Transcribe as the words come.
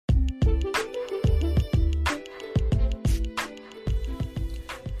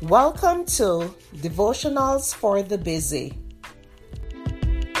Welcome to Devotionals for the Busy.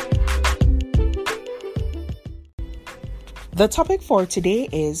 The topic for today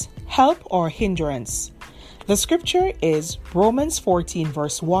is help or hindrance. The scripture is Romans 14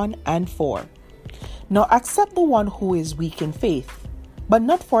 verse 1 and 4. Now accept the one who is weak in faith, but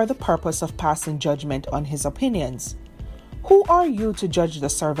not for the purpose of passing judgment on his opinions. Who are you to judge the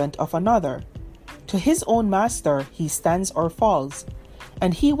servant of another? To his own master he stands or falls,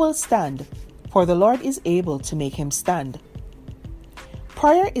 and he will stand, for the Lord is able to make him stand.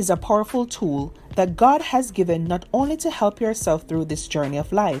 Prayer is a powerful tool that God has given not only to help yourself through this journey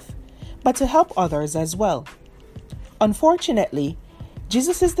of life, but to help others as well. Unfortunately,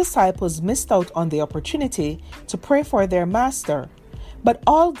 Jesus' disciples missed out on the opportunity to pray for their master, but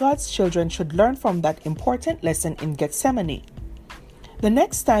all God's children should learn from that important lesson in Gethsemane. The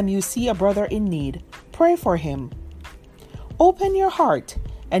next time you see a brother in need, pray for him. Open your heart,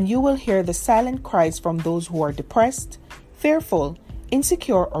 and you will hear the silent cries from those who are depressed, fearful,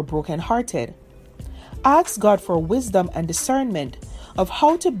 insecure, or brokenhearted. Ask God for wisdom and discernment of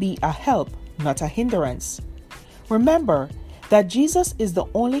how to be a help, not a hindrance. Remember that Jesus is the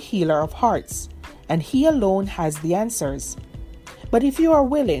only healer of hearts, and He alone has the answers. But if you are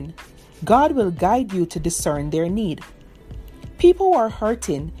willing, God will guide you to discern their need. People who are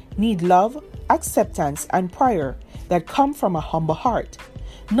hurting need love, acceptance, and prayer that come from a humble heart,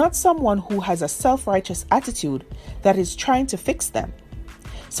 not someone who has a self-righteous attitude that is trying to fix them.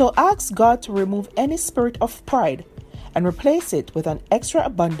 So ask God to remove any spirit of pride and replace it with an extra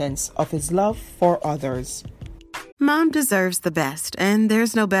abundance of His love for others. Mom deserves the best, and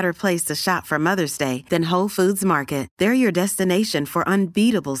there's no better place to shop for Mother's Day than Whole Foods Market. They're your destination for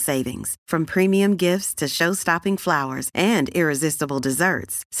unbeatable savings, from premium gifts to show-stopping flowers and irresistible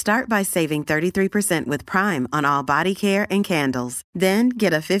desserts. Start by saving 33% with Prime on all body care and candles. Then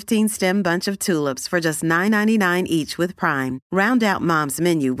get a 15-stem bunch of tulips for just $9.99 each with Prime. Round out Mom's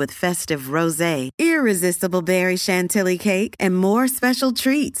menu with festive rosé, irresistible berry chantilly cake, and more special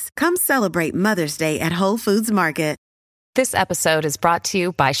treats. Come celebrate Mother's Day at Whole Foods Market. This episode is brought to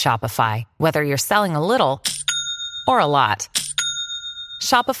you by Shopify. Whether you're selling a little or a lot,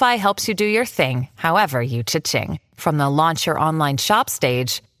 Shopify helps you do your thing, however you cha-ching. From the launch your online shop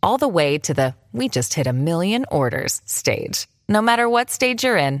stage, all the way to the we just hit 1 million orders stage. No matter what stage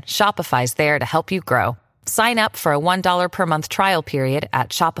you're in, Shopify's there to help you grow. Sign up for a $1 per month trial period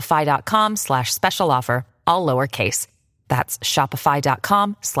at shopify.com/special offer, all lowercase. That's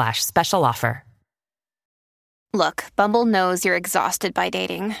shopify.com/special offer. Look, Bumble knows you're exhausted by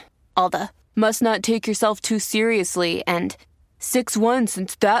dating. All the, must not take yourself too seriously, and 6'1"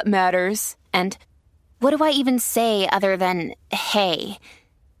 since that matters. And what do I even say other than, hey?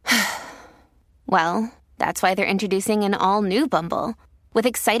 Well, that's why they're introducing an all-new Bumble, with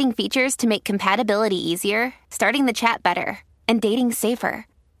exciting features to make compatibility easier, starting the chat better, and dating safer.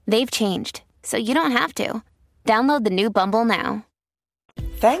 They've changed, so you don't have to. Download the new Bumble now.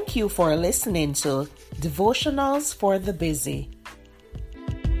 Thank you for listening to Devotionals for the Busy.